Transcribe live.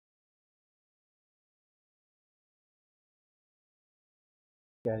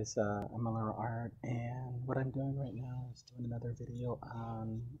Guys, I'm Aleroart, and what I'm doing right now is doing another video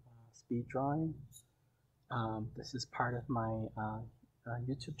on speed drawing. This is part of my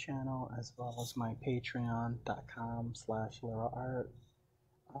YouTube channel as well as my patreon.com/Aleroart.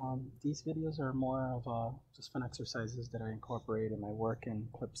 These videos are more of just fun exercises that I incorporate in my work in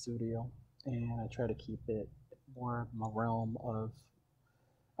Clip Studio, and I try to keep it more in the realm of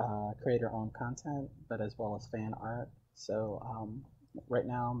creator-owned content, but as well as fan art. So right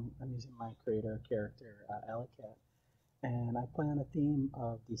now I'm using my creator character, ALLEYCAT, and I play on a theme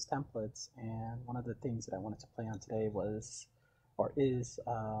of these templates. And one of the things that I wanted to play on today was, or is,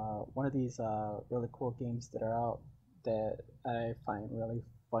 one of these really cool games that are out that I find really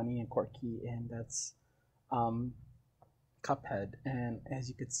funny and quirky, and that's um, Cuphead. And as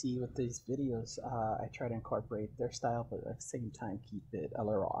you can see with these videos, I try to incorporate their style, but at the same time keep it a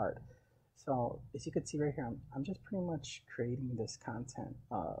little art. So as you can see right here, I'm just pretty much creating this content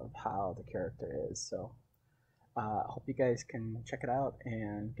of how the character is. So I hope you guys can check it out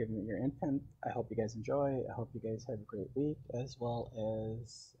and give me your input. I hope you guys enjoy. I hope you guys have a great week, as well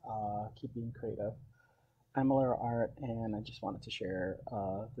as keep being creative. I'm Aleroart, and I just wanted to share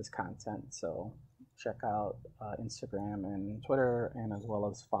this content. So check out Instagram and Twitter, and as well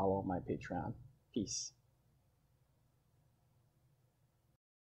as follow my Patreon. Peace.